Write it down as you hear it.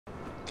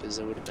because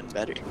it would have been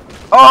better.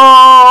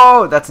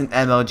 Oh, that's an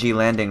MLG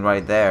landing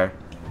right there.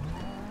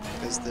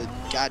 Because the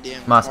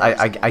goddamn. Moss,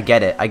 I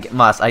get it.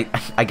 Moss, I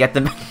get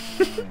the.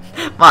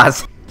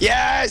 Moss.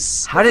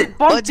 Yes. How did?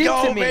 Let's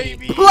go,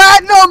 baby.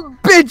 Platinum,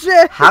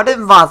 bitches. How did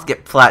Moss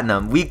get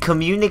platinum? We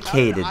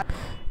communicated.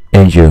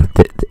 Andrew,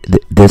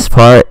 this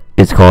part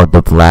is called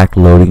the black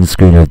loading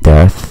screen of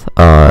death.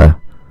 Yeah.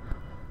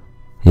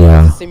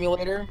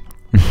 Simulator.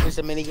 There's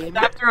a minigame.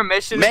 After a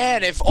mission.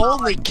 Man, if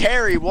only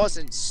Carrie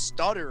wasn't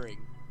stuttering,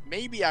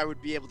 maybe I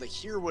would be able to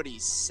hear what he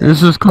said.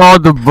 This is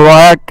called the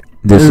black.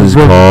 This is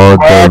called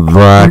the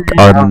black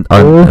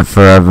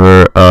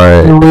forever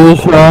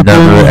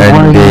never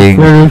ending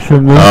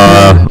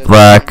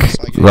black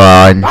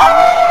line.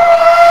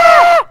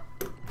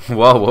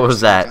 Whoa, what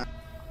was that?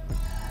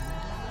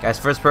 Guys,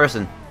 first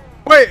person.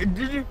 Wait,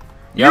 did you?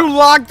 Yep. You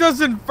locked us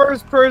in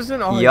first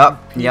person. Oh,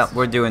 Yep,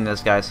 we're doing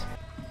this, guys.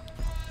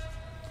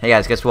 Hey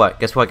guys, guess what?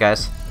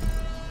 Guys?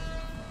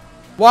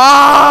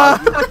 Wow!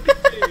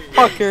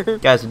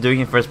 Fucker. Guys, we're doing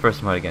it in first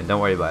person mode again.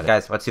 Don't worry about it.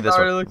 Guys, let's see this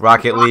Sorry, one. look-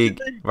 Rocket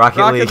League and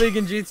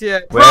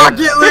GTA. Where?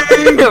 Rocket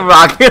League.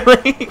 Rocket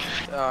League.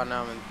 Oh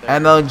no, I'm in third.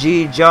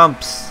 MLG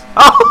jumps.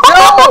 Oh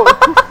No!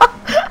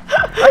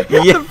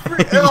 yeah.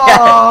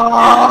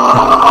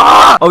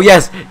 Oh! Oh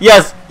yes.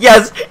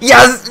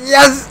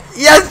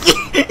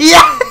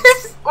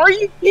 Are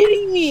you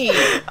kidding me?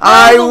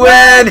 I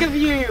win. Of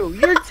you.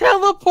 You're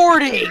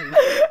teleporting.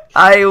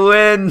 I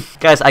win.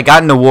 Guys, I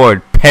got an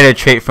award.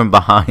 Penetrate from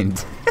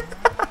behind.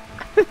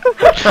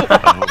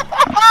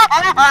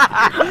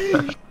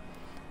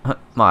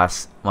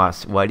 Moss,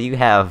 why do you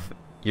have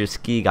your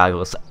ski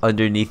goggles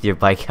underneath your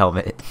bike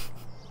helmet?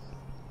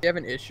 You have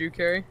an issue,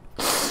 Carrie?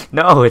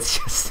 No, it's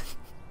just.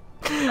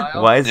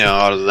 Why is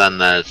other than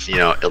that, it's,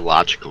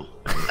 illogical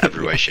in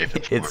every way, shape,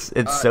 and form.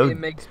 it's so. It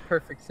makes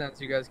perfect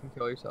sense. You guys can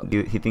kill yourself.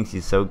 He thinks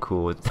he's so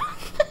cool.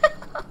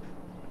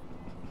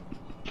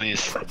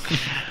 Please,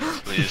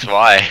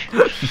 why?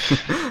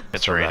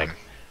 It's raining.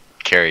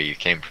 Carrie, you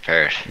came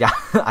prepared. Yeah,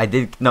 I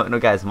did. No,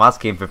 guys, Moss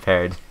came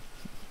prepared.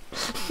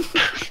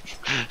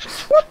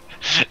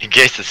 In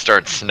case it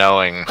starts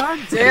snowing God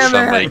and damn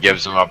somebody it!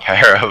 gives him a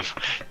pair of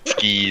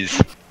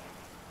skis.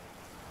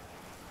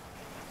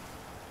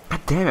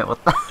 God damn it!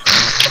 What the?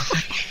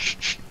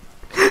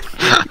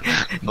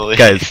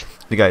 Please.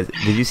 guys,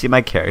 did you see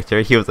my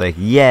character? He was like,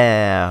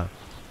 yeah,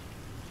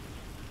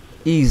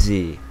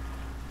 easy,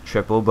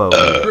 triple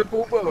bogey.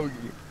 Triple bogey.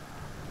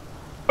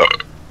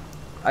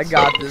 I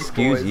got this.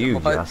 Excuse boys. you,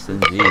 What? Justin.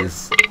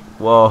 Jeez.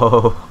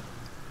 Whoa.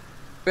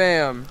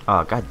 Bam.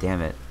 Oh, god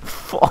damn it.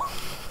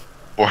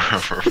 Or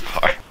for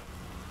far.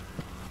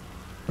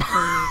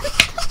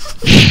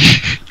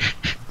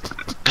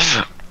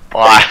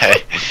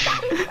 Why?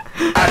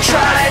 I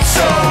tried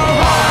so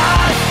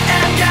hard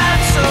and got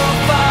so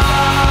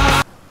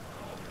far.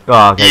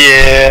 Oh, okay.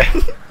 Yeah.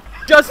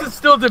 Justin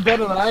still did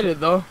better than I did,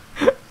 though.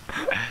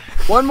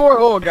 One more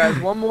hole, guys.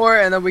 One more,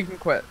 and then we can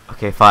quit.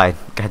 Okay, fine.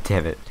 God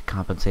damn it.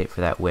 Compensate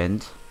for that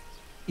wind.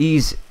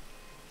 Ease.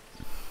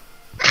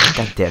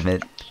 God damn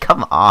it.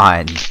 Come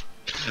on.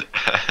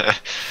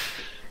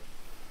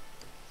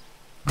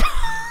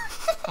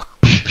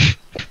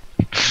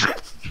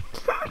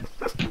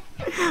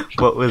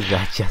 What was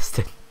that,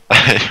 Justin?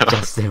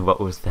 Justin, what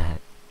was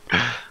that?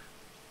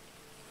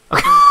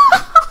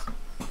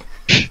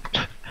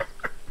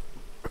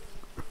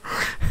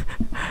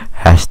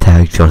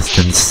 Hashtag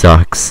Justin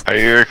sucks. Are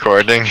you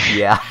recording?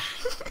 Yeah.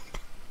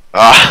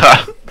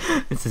 Ah.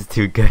 This is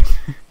too good.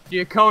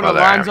 Giacomo Well,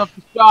 there. lines up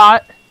the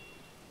shot.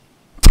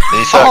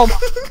 He Oh,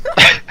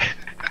 sucks.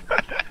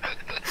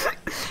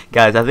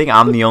 Guys, I think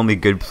I'm the only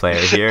good player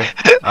here.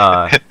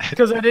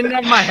 because I didn't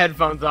have my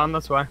headphones on,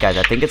 that's why. Guys,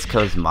 I think it's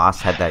because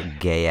Moss had that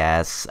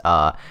gay-ass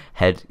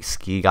head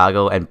ski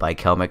goggle and bike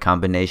helmet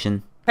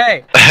combination.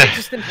 Hey, it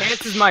just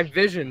enhances my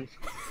vision.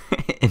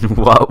 In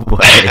what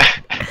way?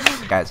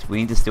 Guys, we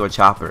need to steal a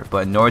chopper,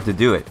 but in order to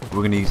do it,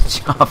 we're gonna use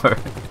a chopper.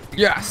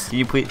 Yes. Can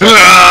you please...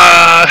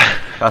 Ah.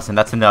 Justin,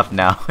 that's enough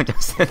now.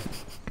 Justin.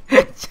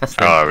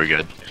 Oh, are we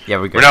good? Yeah,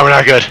 we're good. We're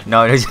not good.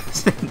 No,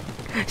 Justin.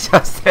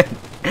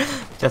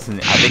 Justin,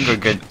 I think we're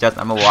good.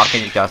 Justin, I'm gonna walk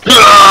in you, Justin.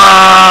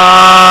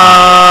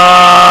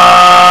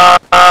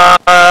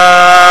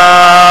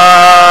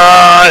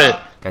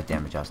 God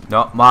damn it, Justin.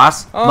 No,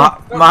 Moss. Oh,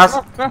 Moss.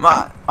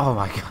 Oh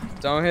my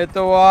god. Don't hit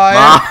the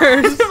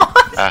wires.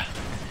 Ah.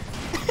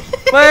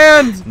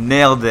 Land.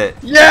 Nailed it.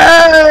 Yay!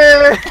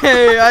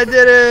 I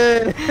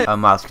did it.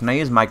 Moss, can I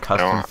use my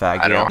custom I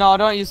fagio? don't. No,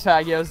 don't use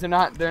fagios.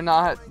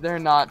 They're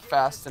not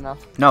fast enough.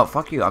 No,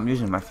 fuck you. I'm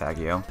using my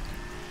fagio.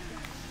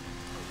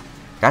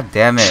 God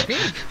damn it.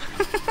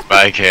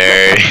 Bye,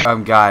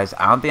 Carrie. Guys,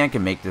 I don't think I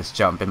can make this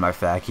jump in my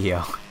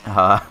fagio.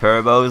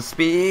 Turbo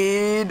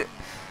speed.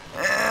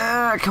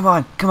 Come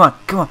on.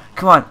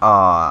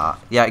 Aw,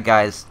 yeah,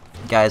 guys,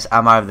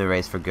 I'm out of the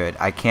race for good.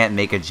 I can't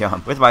make a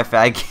jump with my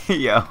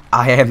fagio.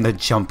 I am the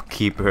jump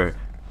keeper.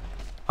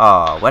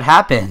 Oh, what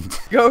happened?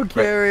 Go,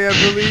 Carrie, I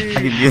I believe.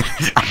 can do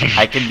this.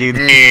 I can do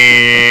this.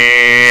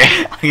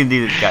 I can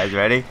do this, guys.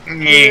 Ready?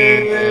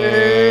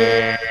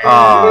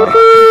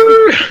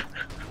 Oh.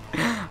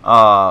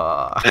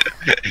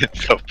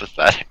 It's so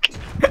pathetic.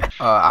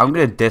 I'm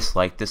gonna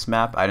dislike this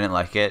map. I didn't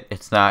like it.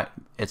 It's not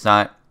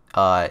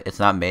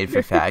made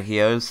for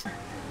fagios.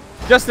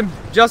 Justin,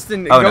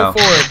 Oh go no,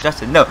 forward.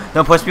 Justin, no,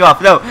 don't push me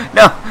off. No.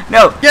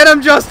 Get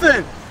him,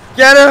 Justin!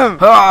 Get him!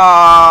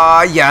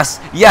 Ah, yes.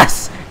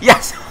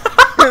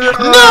 No!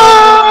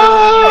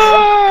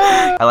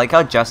 I like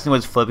how Justin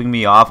was flipping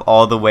me off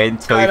all the way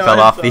until he I know, fell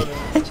I off saw the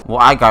that. edge. Well,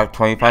 I got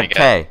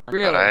 25k.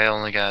 But I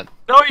only got.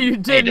 No, you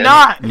did didn't.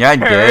 not! Yeah, I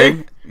Harry.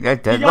 did. Yeah, I You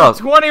did.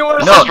 got Look.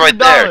 $2,100. No. It's right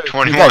there. You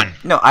 21. guys,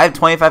 no, I have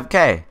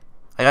 25k.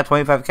 I got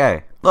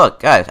 25k. Look,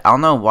 guys, I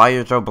don't know why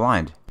you're so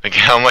blind. Look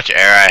how much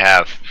air I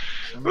have.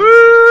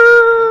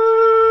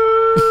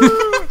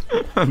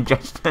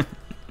 Justin.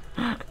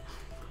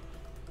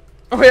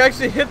 Oh, he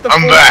actually hit the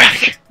I'm floor.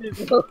 back.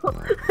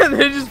 And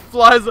then it just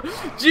flies up.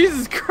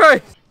 Jesus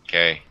Christ!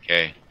 Okay.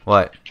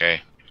 What? Can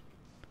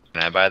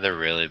I buy the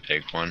really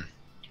big one?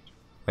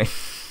 Wait.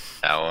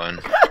 That one.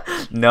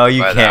 No,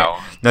 you Buy that can't.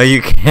 one. No,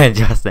 you can't,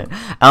 Justin.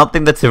 I don't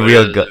think that's a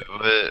real gun.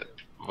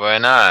 Why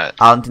not?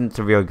 I don't think it's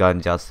a real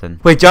gun, Justin.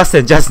 Wait,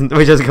 Justin,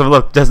 wait, Justin, come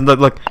look. Justin,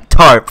 look.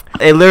 Tarp.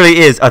 It literally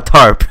is a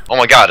tarp. Oh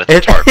my god,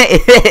 it's a tarp.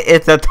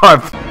 It's a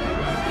tarp.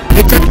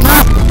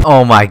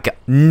 Oh my god.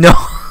 No.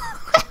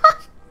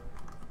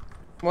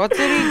 What did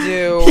he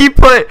do? He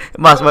put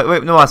Moss.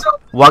 Wait, no, Moss.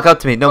 Walk up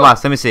to me. No,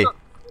 Moss. Let me see.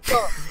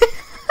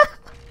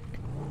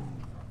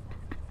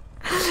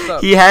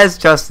 He has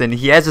Justin.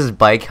 He has his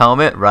bike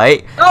helmet,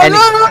 right? Oh, And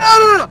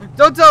no!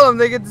 Don't tell them.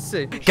 They get to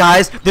see.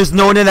 guys, there's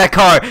no one in that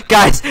car.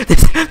 Guys,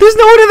 there's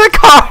no one in the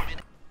car.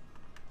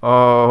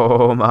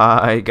 Oh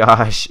my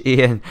gosh,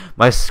 Ian,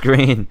 my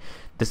screen.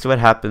 This is what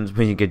happens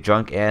when you get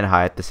drunk and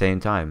high at the same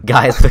time.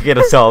 Guys, look at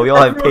us all. We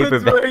all have paper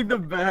Everyone's bags. wearing the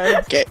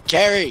bags.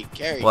 Carrie,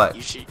 What?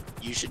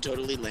 You should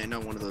totally land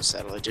on one of those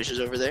satellite dishes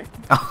over there.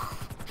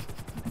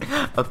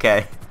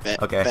 Okay.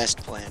 Okay. Best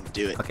plan.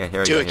 Do it. Okay, here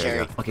we Do go. it, Here we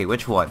Carrie. go. Okay,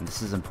 which one?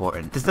 This is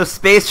important. There's no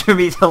space for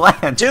me to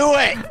land. Do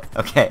it.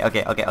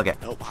 Okay.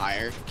 Nope.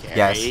 Higher.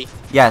 Carrie.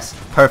 Yes.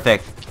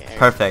 Perfect. Okay.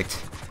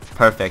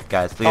 Perfect,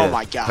 guys. Look at Oh this.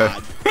 my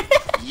god.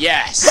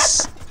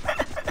 Yes.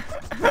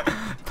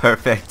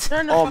 Perfect.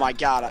 Oh my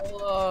god.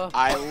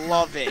 I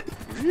love it.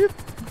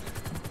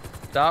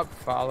 Stop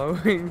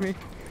following me.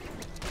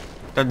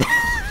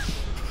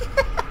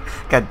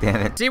 God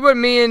damn it. See what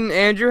me and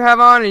Andrew have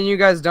on and you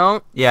guys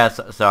don't? Yeah,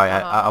 sorry.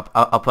 I'll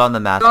put on the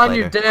mask Put on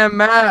later. your damn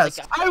mask.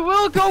 I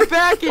will go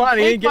back and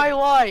Funny, take get- my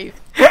life.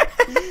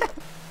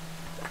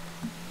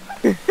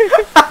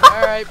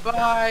 Alright,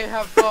 bye.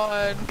 Have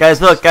fun.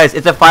 Guys, look, guys.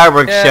 It's a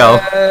fireworks show.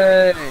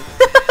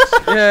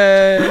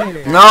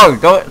 Yay! No,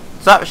 don't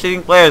stop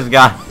shooting players,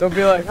 guys. Don't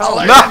be like, oh,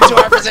 Alert No. them to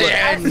our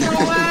position.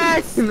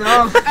 SOS!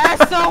 no.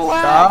 SOS!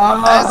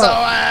 Stop.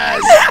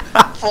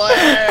 SOS.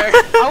 Flare.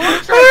 I want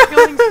to try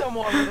killing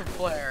someone with a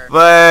flare.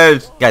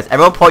 But guys,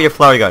 everyone pull your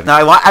flare gun. Now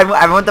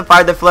I want to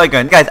fire the flare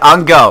gun. Guys,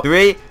 on go.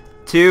 3,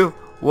 2,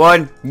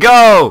 1,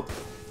 go!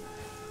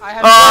 I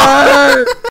have